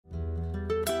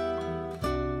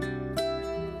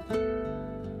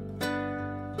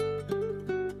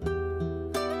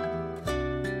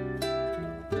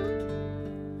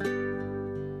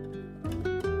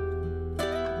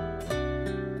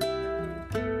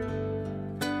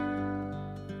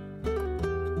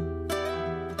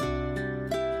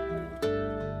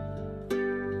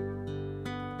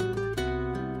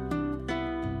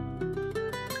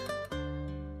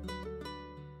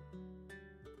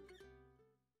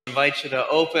invite you to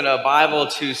open a Bible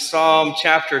to Psalm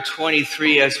chapter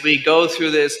 23 as we go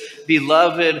through this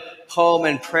beloved poem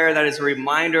and prayer that is a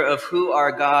reminder of who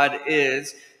our God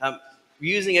is.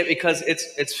 Using it because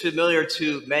it's familiar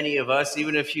to many of us,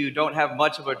 even if you don't have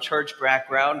much of a church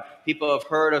background. People have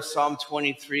heard of Psalm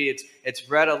 23. It's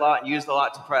read a lot, used a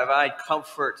lot to provide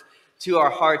comfort to our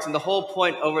hearts. And the whole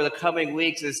point over the coming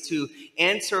weeks is to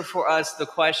answer for us the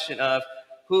question of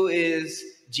who is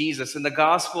Jesus. In the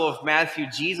Gospel of Matthew,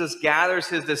 Jesus gathers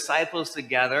his disciples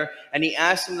together and he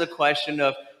asks them the question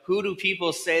of, who do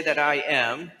people say that I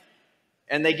am?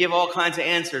 And they give all kinds of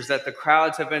answers, that the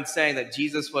crowds have been saying that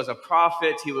Jesus was a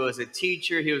prophet, he was a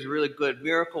teacher, he was a really good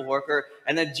miracle worker.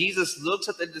 And then Jesus looks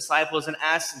at the disciples and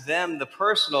asks them the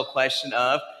personal question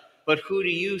of, but who do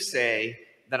you say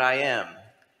that I am?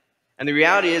 And the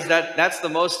reality is that that's the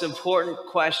most important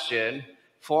question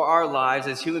for our lives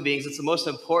as human beings. It's the most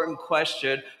important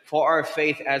question for our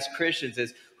faith as Christians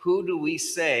is, who do we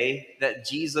say that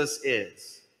Jesus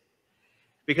is?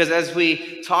 Because as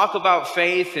we talk about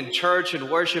faith and church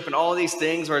and worship and all these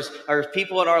things, or as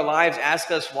people in our lives ask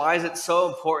us, why is it so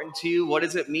important to you? What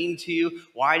does it mean to you?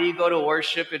 Why do you go to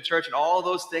worship in church? And all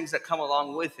those things that come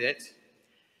along with it.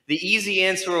 The easy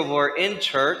answer when we're in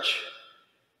church,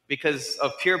 because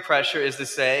of peer pressure, is to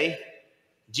say,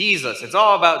 Jesus. It's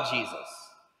all about Jesus.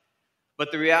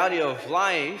 But the reality of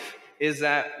life is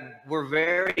that we're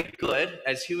very good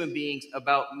as human beings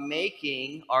about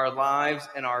making our lives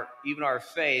and even our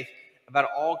faith about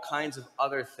all kinds of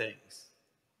other things.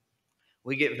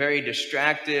 We get very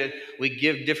distracted. We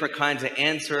give different kinds of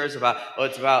answers about, oh,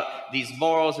 it's about these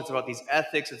morals, it's about these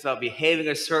ethics, it's about behaving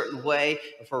a certain way.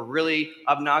 If we're really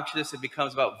obnoxious, it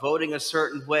becomes about voting a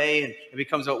certain way, and it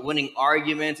becomes about winning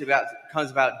arguments, it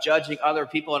becomes about judging other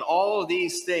people, and all of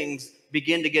these things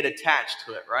begin to get attached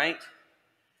to it, right?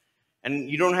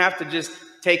 And you don't have to just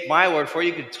take my word for it.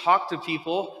 You can talk to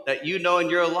people that you know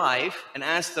in your life and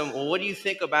ask them, well, what do you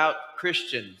think about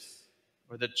Christians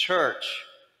or the church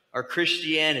or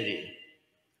Christianity?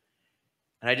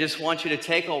 And I just want you to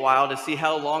take a while to see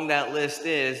how long that list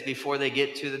is before they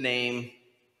get to the name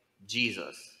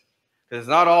Jesus. Because it's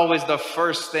not always the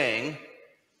first thing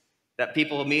that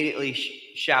people immediately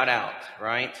shout out,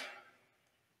 right?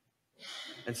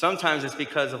 And sometimes it's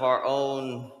because of our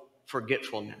own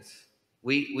forgetfulness.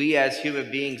 We as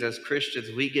human beings, as Christians,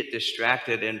 we get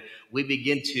distracted and we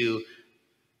begin to,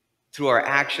 through our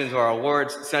actions or our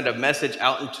words, send a message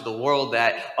out into the world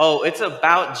that, oh, it's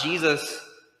about Jesus,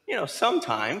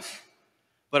 sometimes,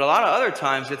 but a lot of other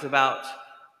times it's about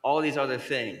all these other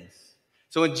things.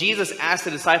 So when Jesus asked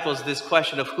the disciples this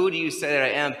question of who do you say that I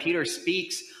am, Peter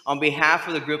speaks on behalf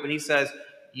of the group and he says,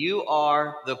 you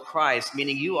are the Christ,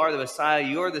 meaning you are the Messiah,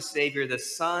 you are the Savior, the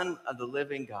Son of the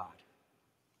living God.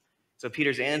 So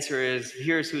Peter's answer is,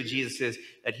 here's who Jesus is,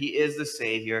 that he is the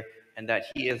Savior and that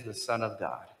he is the Son of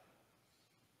God.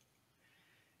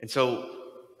 And so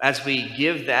as we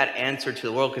give that answer to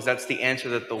the world, because that's the answer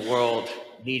that the world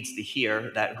needs to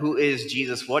hear, that who is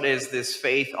Jesus? What is this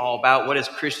faith all about? What is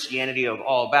Christianity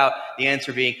all about? The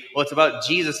answer being, well, it's about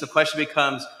Jesus. The question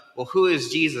becomes, well, who is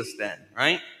Jesus then,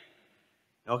 right?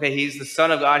 Okay, he's the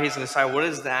Son of God. He's the Messiah. What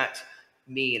does that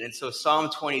mean? And so Psalm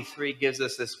 23 gives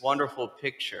us this wonderful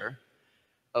picture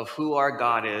of who our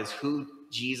God is, who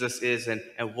Jesus is, and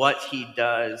what he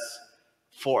does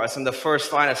for us. And the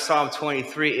first line of Psalm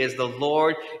 23 is, the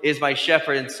Lord is my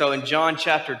shepherd. And so in John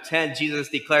chapter 10, Jesus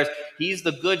declares he's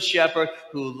the good shepherd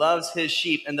who loves his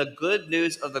sheep. And the good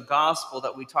news of the gospel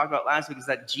that we talked about last week is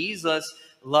that Jesus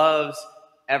loves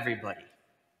everybody,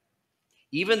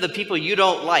 even the people you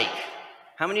don't like.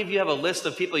 How many of you have a list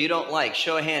of people you don't like?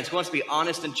 Show of hands. Who wants to be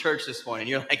honest in church this morning?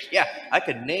 You're like, yeah, I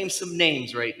could name some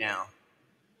names right now.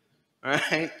 All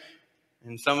right?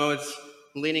 And someone's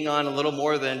leaning on a little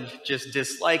more than just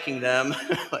disliking them,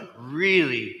 like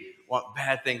really want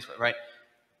bad things, right?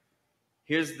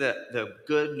 Here's the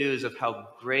good news of how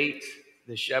great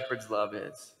the shepherd's love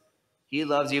is. He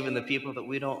loves even the people that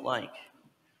we don't like,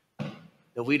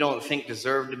 that we don't think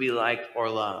deserve to be liked or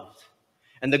loved.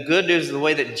 And the good news, the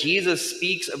way that Jesus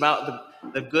speaks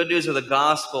about the good news of the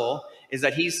gospel, is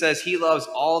that he says he loves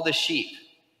all the sheep.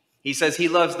 He says he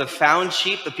loves the found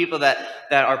sheep, the people that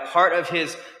are part of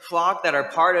his flock, that are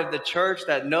part of the church,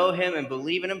 that know him and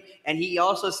believe in him. And he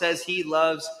also says he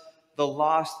loves the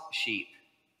lost sheep.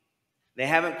 They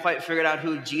haven't quite figured out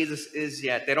who Jesus is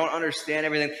yet. They don't understand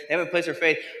everything. They haven't placed their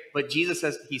faith. But Jesus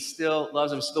says he still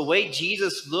loves them. So the way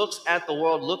Jesus looks at the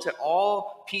world, looks at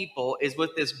all people, is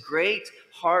with this great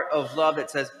heart of love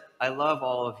that says, I love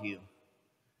all of you.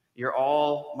 You're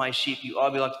all my sheep. You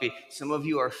all belong to me. Some of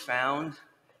you are found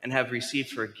and have received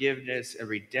forgiveness and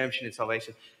redemption and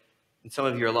salvation. And some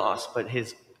of you are lost, but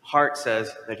his heart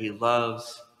says that he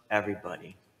loves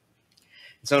everybody.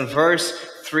 So in verse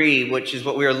 3, which is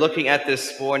what we are looking at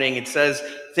this morning, it says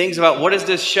things about what does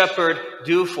this shepherd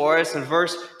do for us. In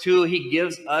verse 2, he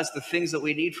gives us the things that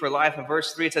we need for life. In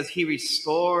verse 3, it says, he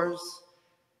restores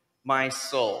my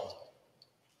soul.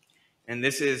 And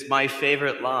this is my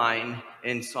favorite line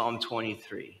in Psalm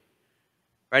 23.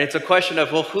 Right? It's a question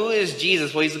of, well, who is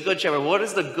Jesus? Well, he's a good shepherd. What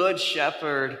does the good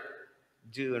shepherd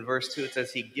do? In verse 2, it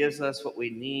says he gives us what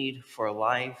we need for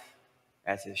life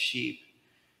as his sheep.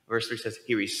 Verse 3 says,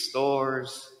 he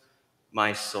restores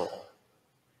my soul,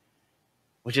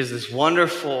 which is this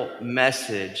wonderful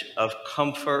message of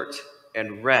comfort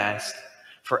and rest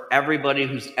for everybody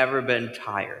who's ever been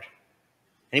tired.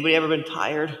 Anybody ever been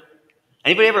tired?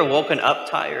 Anybody ever woken up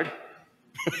tired?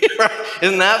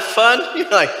 Isn't that fun? You're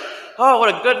like, oh, what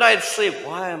a good night's sleep.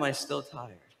 Why am I still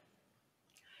tired?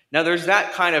 Now, there's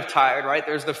that kind of tired, right?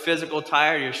 There's the physical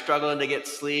tired. You're struggling to get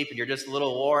sleep, and you're just a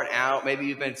little worn out. Maybe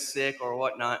you've been sick or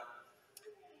whatnot.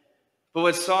 But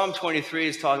what Psalm 23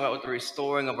 is talking about with the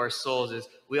restoring of our souls is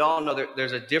we all know that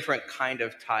there's a different kind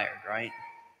of tired, right?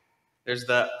 There's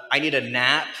the, I need a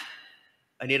nap.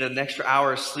 I need an extra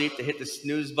hour of sleep to hit the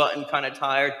snooze button kind of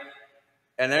tired.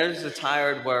 And there's the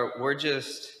tired where we're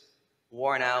just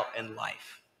worn out in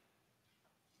life,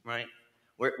 right?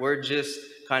 We're just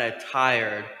kind of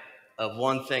tired of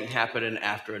one thing happening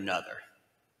after another.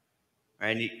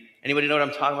 Right? And anybody know what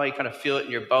I'm talking about? You kind of feel it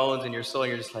in your bones and your soul, and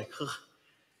you're just like, ugh.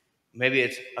 Maybe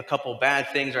it's a couple bad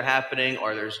things are happening,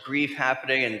 or there's grief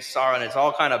happening and sorrow, and it's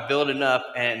all kind of building up,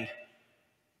 and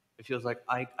it feels like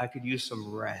I could use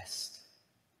some rest.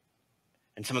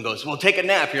 And someone goes, well, take a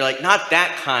nap. You're like, not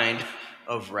that kind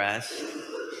of rest,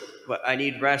 but I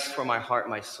need rest for my heart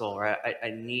and my soul, right? I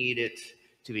need it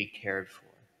to be cared for.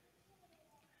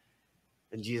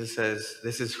 And Jesus says,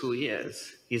 this is who he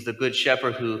is. He's the good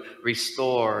shepherd who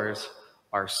restores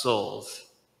our souls.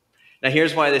 Now,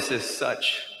 here's why this is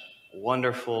such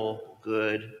wonderful,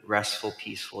 good, restful,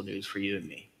 peaceful news for you and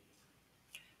me.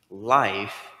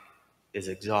 Life is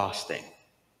exhausting,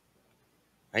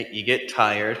 right? You get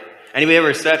tired. Anybody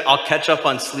ever said, I'll catch up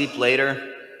on sleep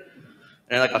later?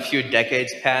 And like a few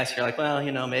decades pass, you're like, well,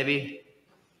 maybe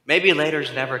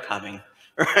later's never coming,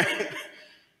 right?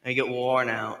 And you get worn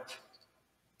out.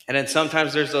 And then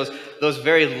sometimes there's those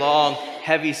very long,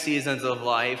 heavy seasons of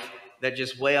life that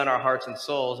just weigh on our hearts and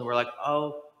souls. And we're like,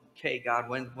 oh, okay, God,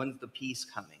 when's the peace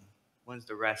coming? When's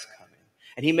the rest coming?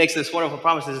 And he makes this wonderful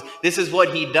promise. This is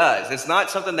what he does. It's not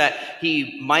something that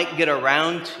he might get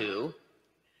around to.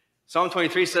 Psalm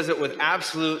 23 says it with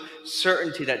absolute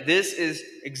certainty that this is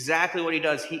exactly what he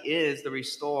does. He is the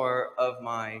restorer of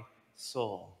my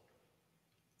soul.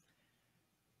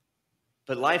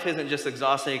 But life isn't just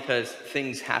exhausting because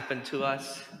things happen to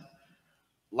us.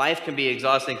 Life can be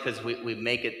exhausting because we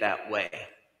make it that way.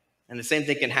 And the same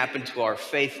thing can happen to our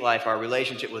faith life, our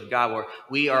relationship with God, where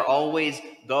we are always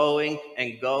going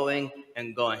and going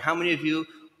and going. How many of you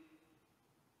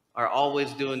are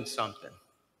always doing something?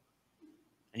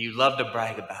 And you love to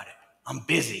brag about it. I'm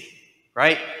busy,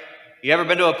 right? You ever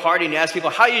been to a party and you ask people,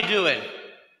 how you doing?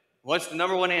 What's the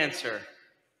number one answer?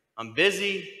 I'm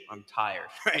busy, I'm tired,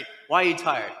 right? Why are you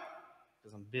tired?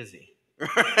 Because I'm busy,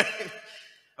 right?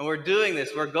 And we're doing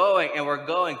this, we're going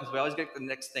because we always get the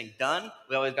next thing done.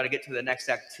 We always got to get to the next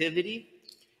activity.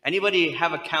 Anybody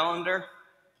have a calendar?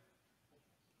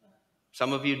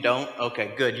 Some of you don't?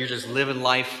 Okay, good. You're just living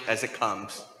life as it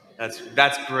comes.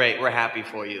 That's great. We're happy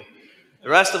for you. The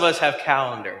rest of us have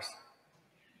calendars.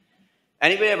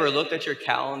 Anybody ever looked at your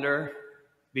calendar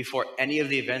before any of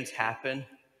the events happen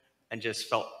and just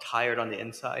felt tired on the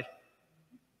inside?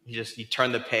 You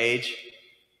turn the page,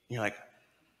 and you're like,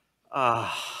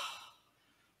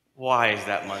 why is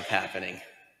that month happening?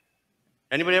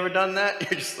 Anybody ever done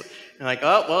that? You're like,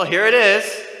 oh, well, here it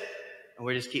is. And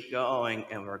we just keep going,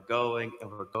 and we're going, and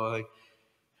we're going.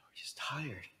 We're just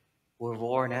tired. We're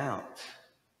worn out.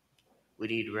 We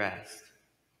need rest.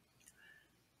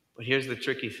 But here's the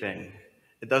tricky thing.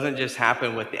 It doesn't just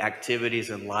happen with the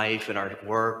activities in life and our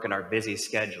work and our busy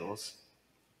schedules.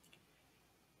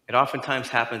 It oftentimes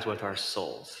happens with our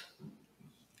souls.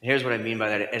 And here's what I mean by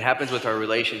that. It happens with our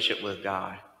relationship with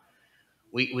God.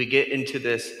 We get into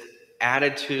this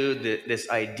attitude, this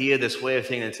idea, this way of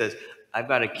thinking that says, I've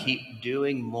got to keep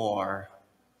doing more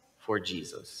for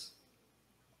Jesus.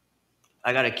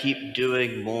 I got to keep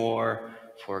doing more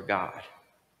for God.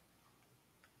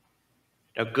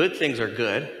 Now, good things are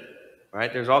good,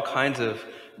 right? There's all kinds of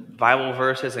Bible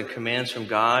verses and commands from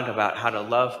God about how to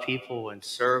love people and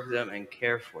serve them and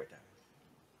care for them.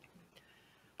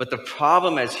 But the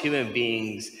problem as human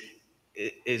beings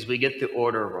is we get the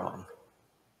order wrong.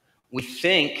 We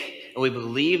think and we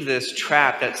believe this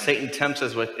trap that Satan tempts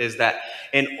us with is that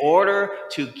in order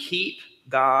to keep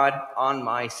God on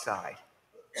my side,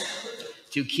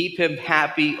 to keep him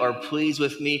happy or pleased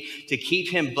with me, to keep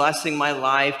him blessing my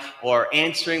life or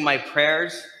answering my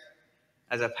prayers,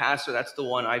 as a pastor, that's the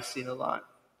one I've seen a lot,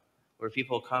 where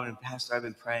people come and, Pastor, I've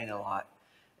been praying a lot.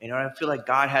 I feel like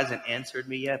God hasn't answered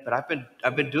me yet, but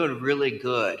I've been doing really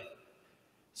good.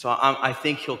 So I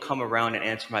think he'll come around and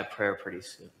answer my prayer pretty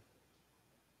soon.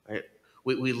 Right?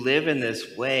 We live in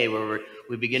this way where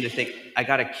we begin to think, I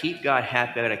got to keep God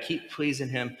happy. I got to keep pleasing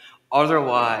him.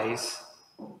 Otherwise,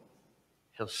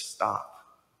 he'll stop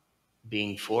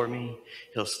being for me.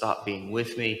 He'll stop being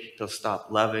with me. He'll stop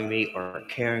loving me or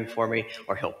caring for me,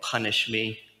 or he'll punish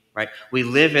me. Right? We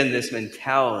live in this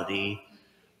mentality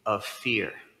of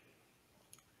fear.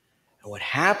 And what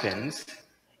happens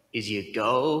is you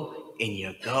go and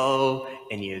you go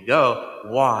and you go.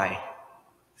 Why?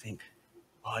 Think,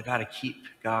 well, I got to keep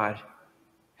God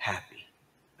happy.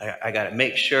 I got to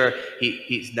make sure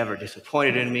he's never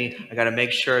disappointed in me. I got to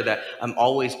make sure that I'm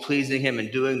always pleasing him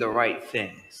and doing the right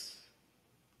things.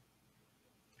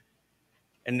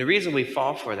 And the reason we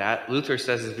fall for that, Luther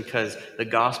says, is because the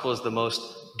gospel is the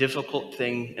most difficult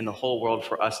thing in the whole world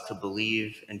for us to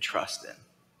believe and trust in.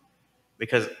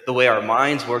 Because the way our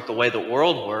minds work, the way the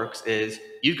world works is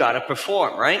you've got to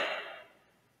perform, right?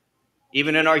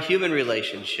 Even in our human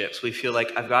relationships, we feel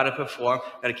like I've got to perform,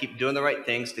 got to keep doing the right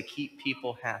things to keep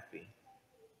people happy.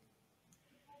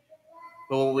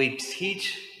 But when we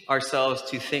teach ourselves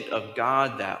to think of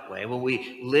God that way, when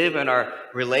we live in our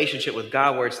relationship with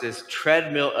God where it's this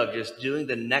treadmill of just doing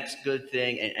the next good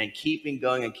thing and keeping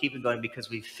going because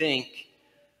we think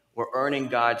we're earning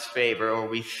God's favor, or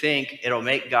we think it'll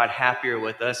make God happier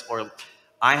with us. Or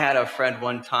I had a friend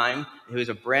one time who was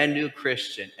a brand new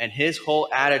Christian, and his whole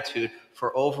attitude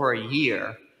for over a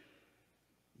year,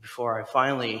 before I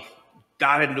finally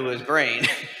got into his brain,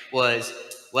 was,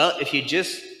 well, if you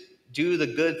just do the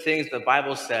good things the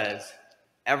Bible says,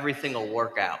 everything will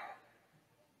work out.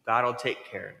 God will take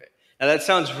care of it. Now that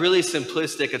sounds really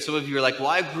simplistic, and some of you are like, well,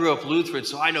 I grew up Lutheran,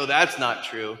 so I know that's not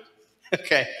true.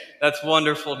 Okay, that's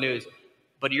wonderful news.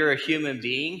 But you're a human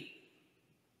being,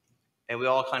 and we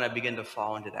all kind of begin to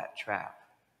fall into that trap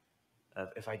of,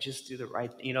 if I just do the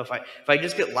right, if I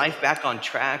just get life back on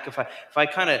track, if I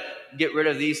kind of get rid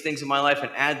of these things in my life and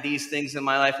add these things in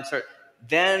my life and start,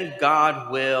 then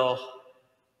God will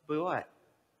be what?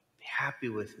 Be happy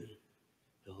with me.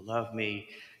 He'll love me.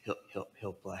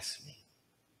 He'll bless me.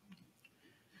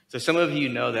 So some of you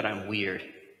know that I'm weird.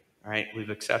 All right, we've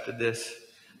accepted this.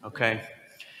 Okay.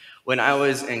 When I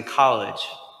was in college,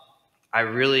 I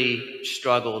really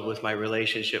struggled with my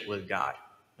relationship with God.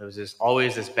 There was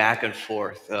always this back and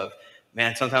forth of,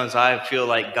 man, sometimes I feel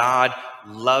like God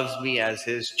loves me as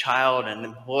his child,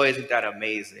 and boy, isn't that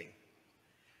amazing.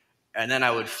 And then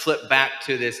I would flip back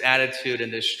to this attitude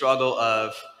and this struggle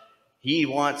of, he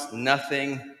wants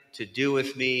nothing to do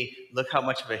with me. Look how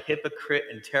much of a hypocrite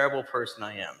and terrible person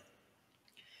I am.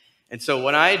 And so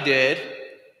what I did,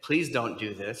 please don't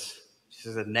do this. This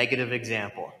is a negative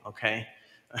example, okay?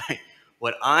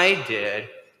 What I did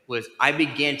was I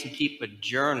began to keep a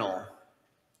journal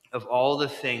of all the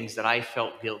things that I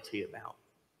felt guilty about,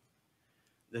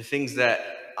 the things that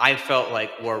I felt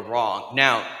like were wrong.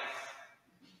 Now,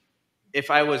 if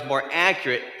I was more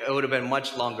accurate, it would have been a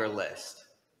much longer list.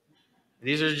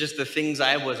 These are just the things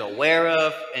I was aware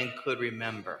of and could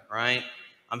remember, right?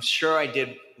 I'm sure I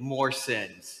did more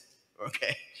sins,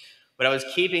 okay? But I was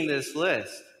keeping this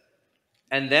list.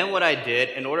 And then what I did,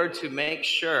 in order to make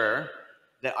sure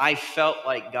that I felt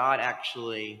like God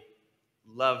actually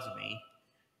loved me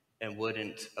and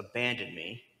wouldn't abandon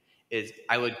me, is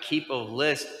I would keep a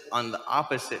list on the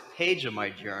opposite page of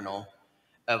my journal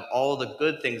of all the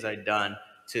good things I'd done,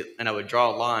 and I would draw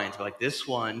lines like, this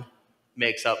one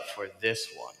makes up for this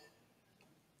one.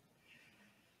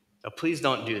 So please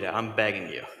don't do that. I'm begging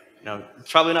you. Now,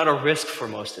 it's probably not a risk for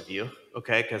most of you,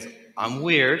 okay, because I'm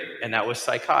weird and that was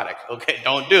psychotic. Okay,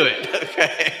 don't do it,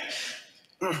 okay?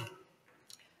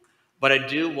 But I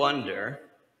do wonder,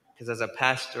 because as a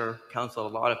pastor, counsel a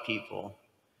lot of people,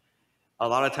 a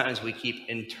lot of times we keep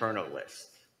internal lists,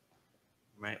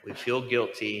 right? We feel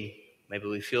guilty, maybe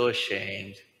we feel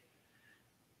ashamed.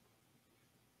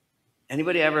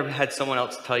 Anybody ever had someone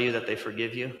else tell you that they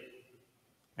forgive you?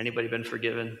 Anybody been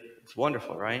forgiven? It's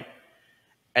wonderful, right?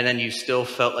 And then you still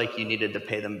felt like you needed to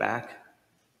pay them back,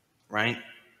 right?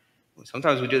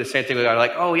 Sometimes we do the same thing with God,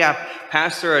 like, oh yeah,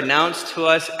 pastor announced to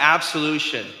us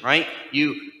absolution, right?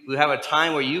 You have a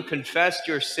time where you confessed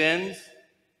your sins.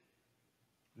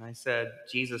 And I said,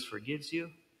 Jesus forgives you.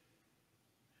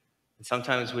 And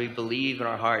sometimes we believe in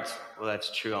our hearts, well,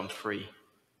 that's true, I'm free.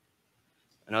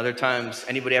 And other times,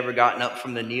 anybody ever gotten up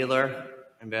from the kneeler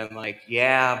and been like,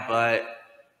 yeah, but I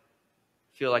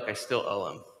feel like I still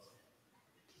owe him,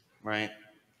 right?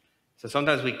 So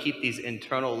sometimes we keep these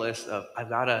internal lists of, I've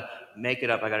got to make it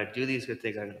up, I've got to do these good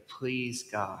things, I've got to please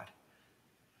God.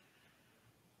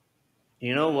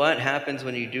 You know what happens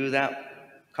when you do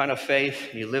that kind of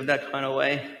faith, you live that kind of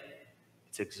way?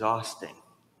 It's exhausting.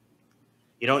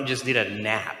 You don't just need a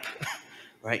nap,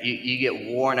 right? You get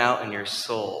worn out in your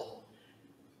soul.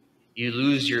 You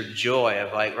lose your joy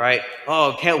of like, right?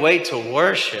 Oh, can't wait to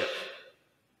worship.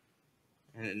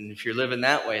 And if you're living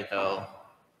that way, though,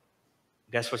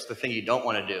 guess what's the thing you don't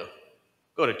want to do?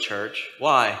 Go to church.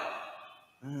 Why?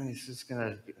 It's just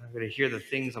I'm gonna hear the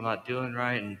things I'm not doing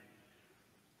right. And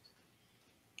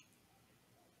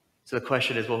so the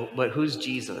question is, well, but who's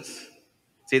Jesus?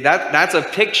 See, that's a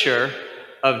picture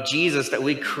of Jesus that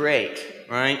we create,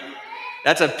 right?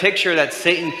 That's a picture that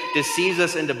Satan deceives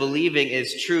us into believing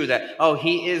is true, that, oh,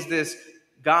 he is this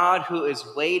God who is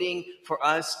waiting for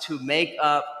us to make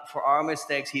up for our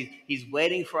mistakes. He's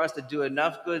waiting for us to do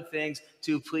enough good things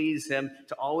to please him,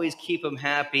 to always keep him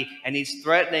happy. And he's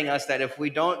threatening us that if we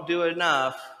don't do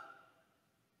enough,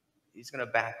 he's going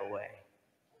to back away.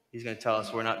 He's going to tell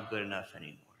us we're not good enough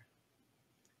anymore.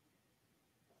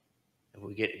 And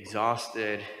we get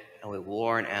exhausted and we're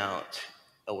worn out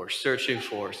and we're searching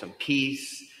for some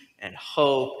peace and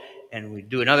hope, and we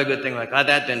do another good thing like, oh,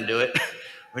 that didn't do it.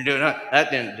 We're doing that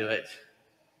didn't do it.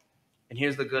 And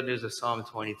here's the good news of Psalm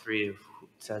 23. It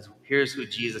says, here's who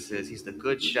Jesus is. He's the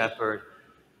good shepherd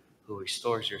who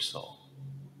restores your soul.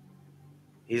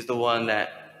 He's the one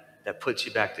that puts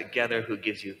you back together, who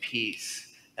gives you peace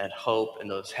and hope in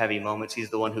those heavy moments. He's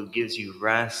the one who gives you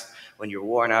rest when you're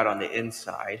worn out on the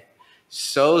inside,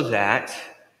 so that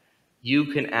you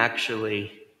can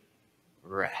actually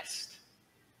rest.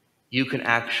 You can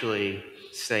actually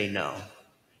say no.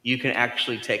 You can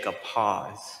actually take a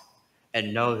pause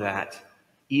and know that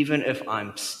even if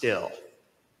I'm still,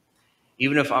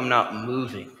 even if I'm not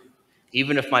moving,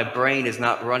 even if my brain is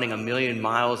not running 1,000,000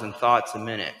 miles in thoughts a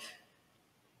minute,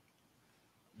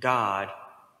 God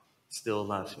still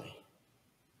loves me.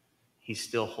 He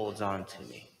still holds on to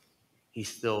me. He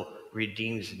still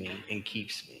redeems me and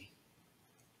keeps me.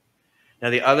 Now,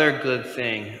 the other good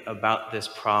thing about this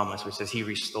promise, which says he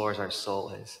restores our soul,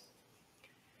 is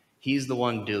he's the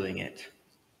one doing it.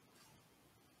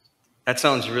 That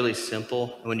sounds really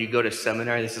simple. When you go to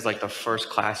seminary, this is like the first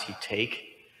class you take,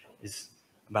 is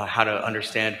about how to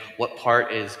understand what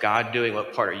part is God doing,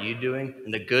 what part are you doing.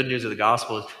 And the good news of the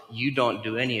gospel is you don't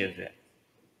do any of it.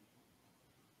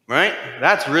 Right?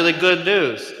 That's really good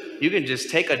news. You can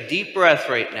just take a deep breath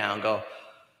right now and go,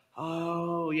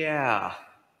 oh yeah,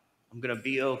 I'm going to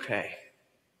be okay.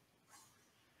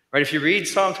 Right? If you read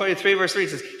Psalm 23, verse 3, it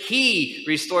says, he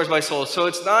restores my soul. So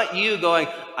it's not you going,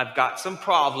 I've got some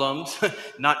problems.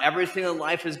 Not everything in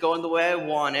life is going the way I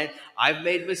want it. I've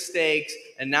made mistakes.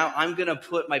 And now I'm going to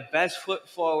put my best foot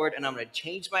forward and I'm going to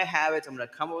change my habits. I'm going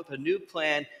to come up with a new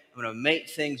plan. I'm going to make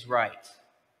things right.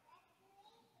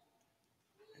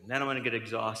 And then I'm going to get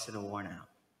exhausted and worn out.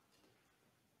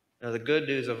 Now, the good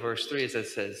news of verse 3 is that it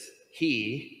says,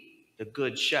 he, the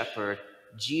good shepherd,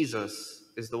 Jesus,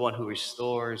 is the one who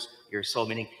restores your soul,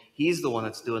 meaning he's the one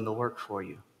that's doing the work for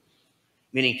you.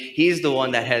 Meaning he's the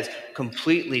one that has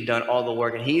completely done all the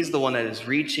work, and he's the one that is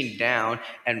reaching down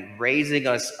and raising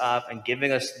us up and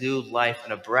giving us new life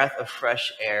and a breath of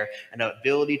fresh air and an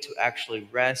ability to actually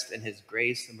rest in his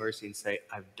grace and mercy and say,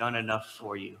 I've done enough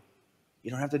for you.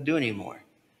 You don't have to do anymore.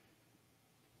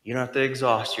 You don't have to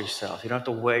exhaust yourself. You don't have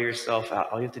to wear yourself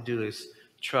out. All you have to do is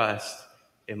trust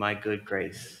in my good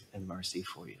grace and mercy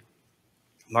for you.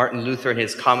 Martin Luther, in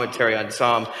his commentary on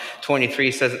Psalm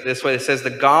 23, says it this way. It says, the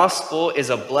gospel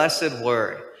is a blessed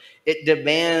word. It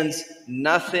demands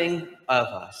nothing of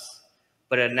us,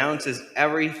 but announces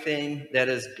everything that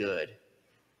is good.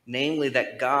 Namely,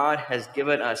 that God has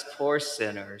given us poor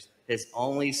sinners his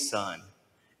only Son,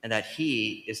 and that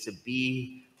he is to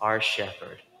be our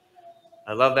shepherd.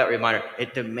 I love that reminder.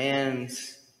 It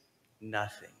demands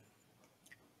nothing.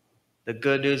 The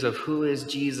good news of who is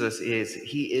Jesus is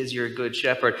he is your good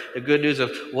shepherd. The good news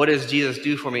of what does Jesus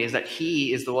do for me is that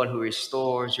he is the one who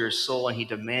restores your soul, and he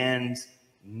demands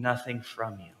nothing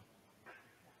from you.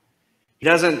 He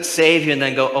doesn't save you and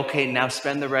then go, okay, now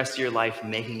spend the rest of your life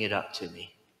making it up to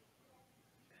me.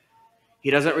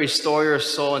 He doesn't restore your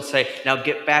soul and say, now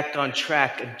get back on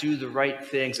track and do the right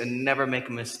things and never make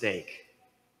a mistake.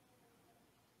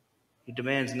 He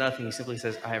demands nothing. He simply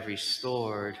says, I have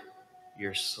restored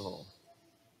your soul.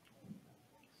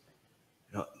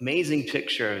 An amazing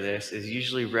picture of this is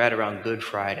usually read around Good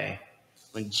Friday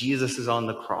when Jesus is on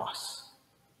the cross,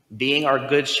 being our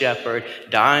good shepherd,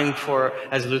 dying for,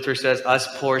 as Luther says,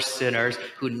 us poor sinners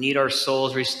who need our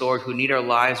souls restored, who need our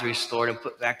lives restored and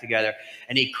put back together.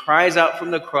 And he cries out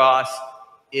from the cross,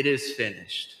 "It is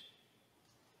finished."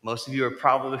 Most of you are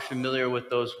probably familiar with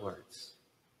those words.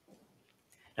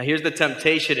 Now here's the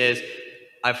temptation is,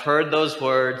 I've heard those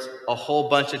words a whole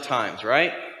bunch of times,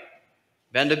 right?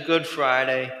 Been to Good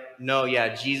Friday. No,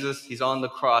 yeah, Jesus, he's on the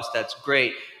cross. That's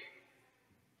great.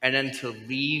 And then to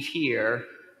leave here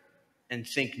and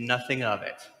think nothing of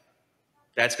it.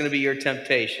 That's going to be your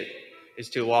temptation, is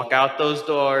to walk out those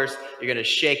doors. You're going to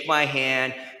shake my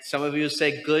hand. Some of you will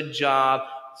say, "Good job."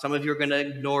 Some of you are going to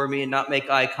ignore me and not make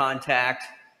eye contact,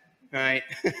 right?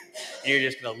 And you're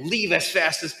just going to leave as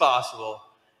fast as possible.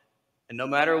 And no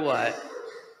matter what,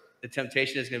 the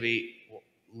temptation is going to be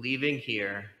leaving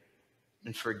here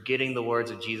and forgetting the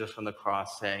words of Jesus from the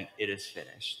cross saying, "It is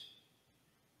finished."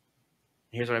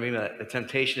 And here's what I mean by that. The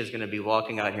temptation is going to be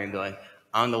walking out here and going,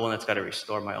 "I'm the one that's got to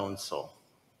restore my own soul.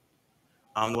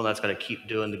 I'm the one that's got to keep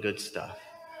doing the good stuff.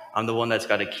 I'm the one that's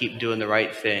got to keep doing the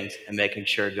right things and making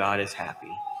sure God is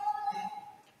happy."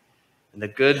 And the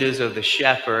good news of the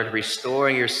shepherd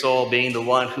restoring your soul, being the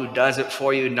one who does it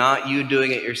for you, not you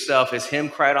doing it yourself, is him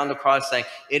cried on the cross saying,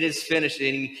 "It is finished,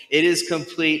 it is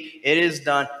complete, it is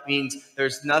done," means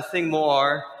there's nothing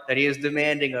more that he is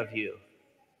demanding of you.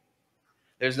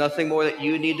 There's nothing more that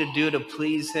you need to do to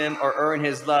please him or earn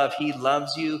his love. He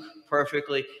loves you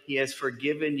perfectly. He has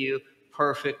forgiven you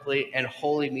perfectly and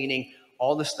wholly, meaning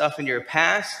all the stuff in your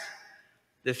past,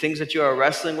 the things that you are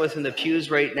wrestling with in the pews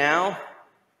right now,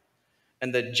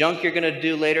 and the junk you're going to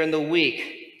do later in the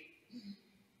week.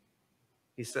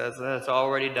 He says, "That's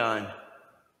already done.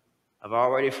 I've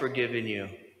already forgiven you.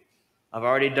 I've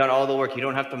already done all the work. You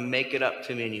don't have to make it up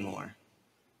to me anymore."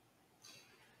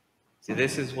 See,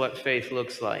 this is what faith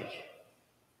looks like.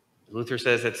 Luther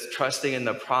says it's trusting in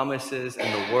the promises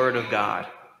and the word of God.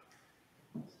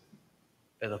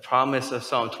 And the promise of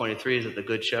Psalm 23 is that the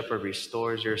Good Shepherd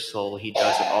restores your soul. He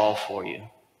does it all for you.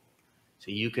 So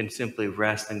you can simply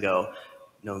rest and go,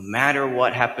 no matter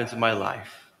what happens in my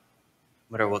life,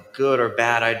 no matter what good or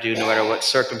bad I do, no matter what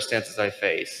circumstances I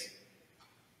face,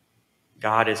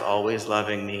 God is always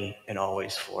loving me and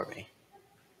always for me.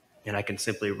 And I can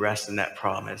simply rest in that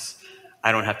promise.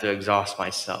 I don't have to exhaust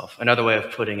myself. Another way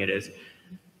of putting it is,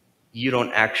 you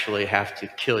don't actually have to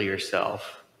kill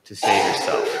yourself to save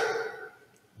yourself.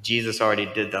 Jesus already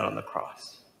did that on the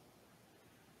cross.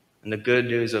 And the good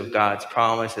news of God's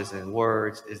promises and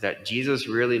words is that Jesus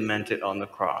really meant it on the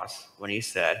cross when he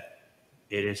said,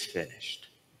 "It is finished."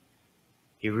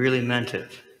 He really meant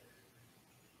it.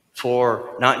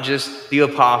 For not just the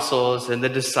apostles and the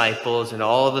disciples and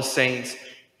all the saints,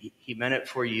 he meant it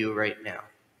for you right now.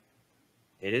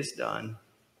 It is done.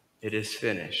 It is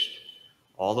finished.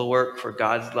 All the work for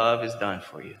God's love is done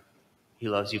for you. He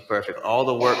loves you perfect. All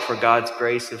the work for God's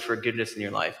grace and forgiveness in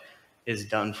your life is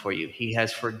done for you. He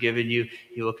has forgiven you.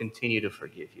 He will continue to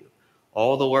forgive you.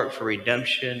 All the work for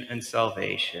redemption and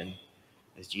salvation,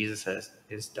 as Jesus says,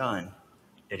 is done.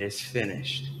 It is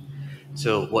finished.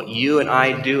 So what you and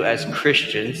I do as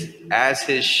Christians, as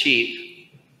his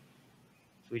sheep,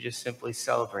 we just simply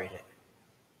celebrate it.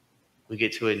 We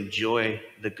get to enjoy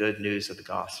the good news of the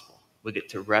gospel. We get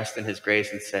to rest in his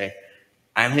grace and say,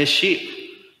 "I'm his sheep.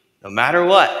 No matter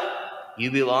what, you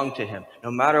belong to him.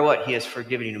 No matter what, he has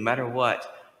forgiven you. No matter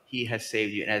what, he has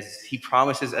saved you." And as he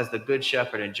promises as the good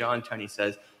shepherd in John 10, he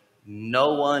says,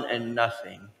 "No one and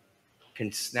nothing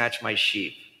can snatch my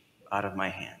sheep out of my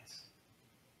hands."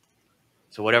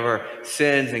 So whatever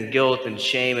sins and guilt and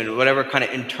shame and whatever kind of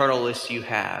internal lists you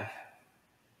have,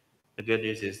 the good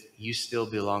news is you still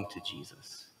belong to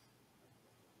Jesus.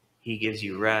 He gives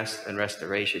you rest and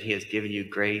restoration. He has given you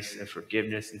grace and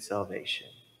forgiveness and salvation.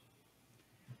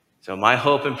 So my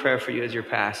hope and prayer for you as your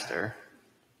pastor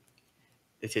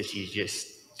is that you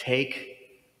just take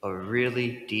a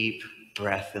really deep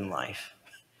breath in life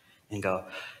and go,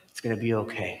 "It's going to be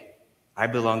okay. I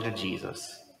belong to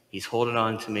Jesus. He's holding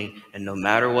on to me. And no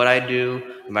matter what I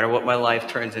do, no matter what my life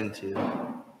turns into,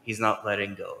 he's not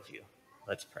letting go of you."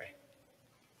 Let's pray.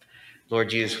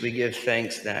 Lord Jesus, we give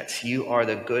thanks that you are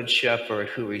the good shepherd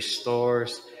who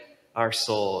restores our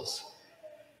souls.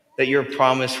 That your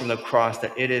promise from the cross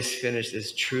that it is finished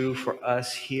is true for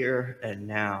us here and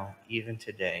now, even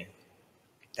today.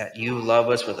 That you love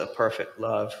us with a perfect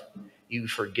love. You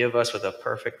forgive us with a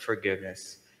perfect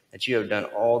forgiveness. That you have done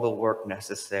all the work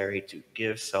necessary to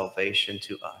give salvation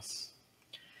to us.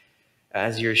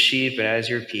 As your sheep and as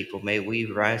your people, may we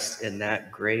rest in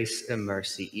that grace and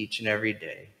mercy each and every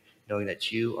day, knowing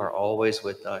that you are always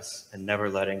with us and never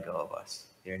letting go of us.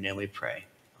 In your name we pray.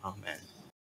 Amen.